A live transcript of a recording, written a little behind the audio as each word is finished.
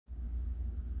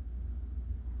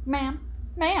Ma'am?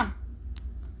 Ma'am?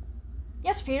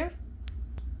 Yes, Peter?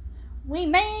 We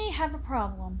may have a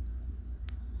problem.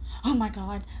 Oh my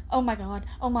god. Oh my god.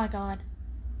 Oh my god.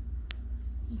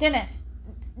 Dennis,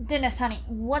 honey,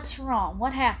 what's wrong?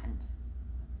 What happened?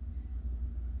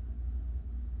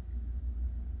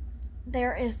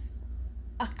 There is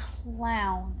a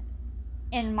clown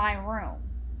in my room,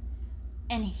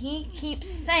 and he keeps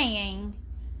saying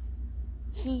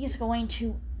he's going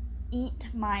to eat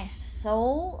my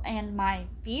soul and my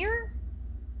fear?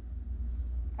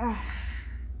 Ugh.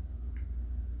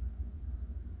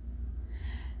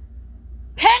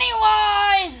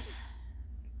 Pennywise!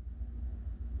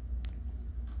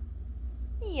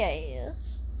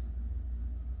 Yes.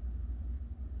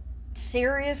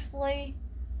 Seriously?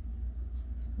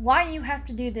 Why do you have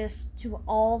to do this to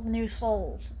all the new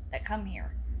souls that come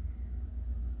here?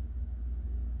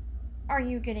 Are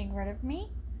you getting rid of me?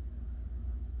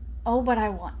 Oh, but I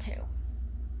want to.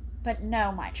 But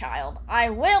no, my child,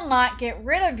 I will not get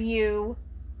rid of you,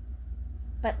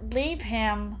 but leave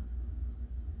him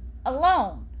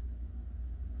alone.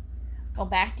 Go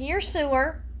back to your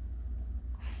sewer.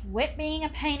 Quit being a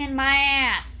pain in my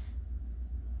ass.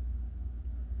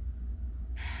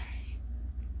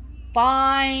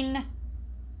 Fine.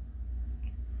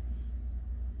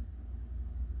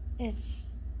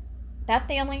 Is that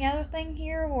the only other thing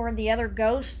here, or the other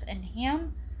ghosts and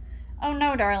him? Oh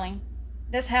no, darling.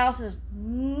 This house is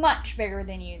much bigger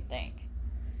than you'd think.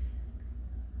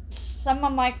 Some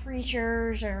of my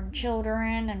creatures or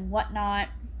children and whatnot,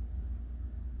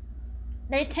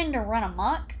 they tend to run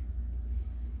amok.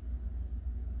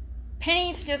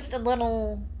 Penny's just a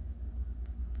little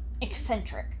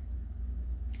eccentric.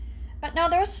 But no,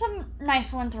 there's some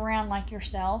nice ones around like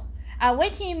yourself.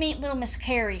 Wait till you meet little Miss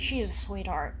Carrie. She is a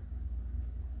sweetheart.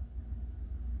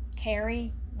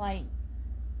 Carrie? Like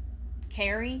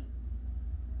Carrie?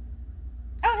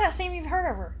 Oh, yeah, see, you've heard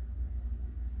of her.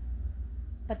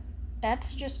 But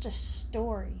that's just a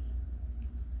story.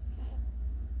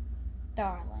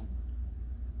 Darling,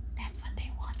 that's what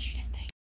they want you to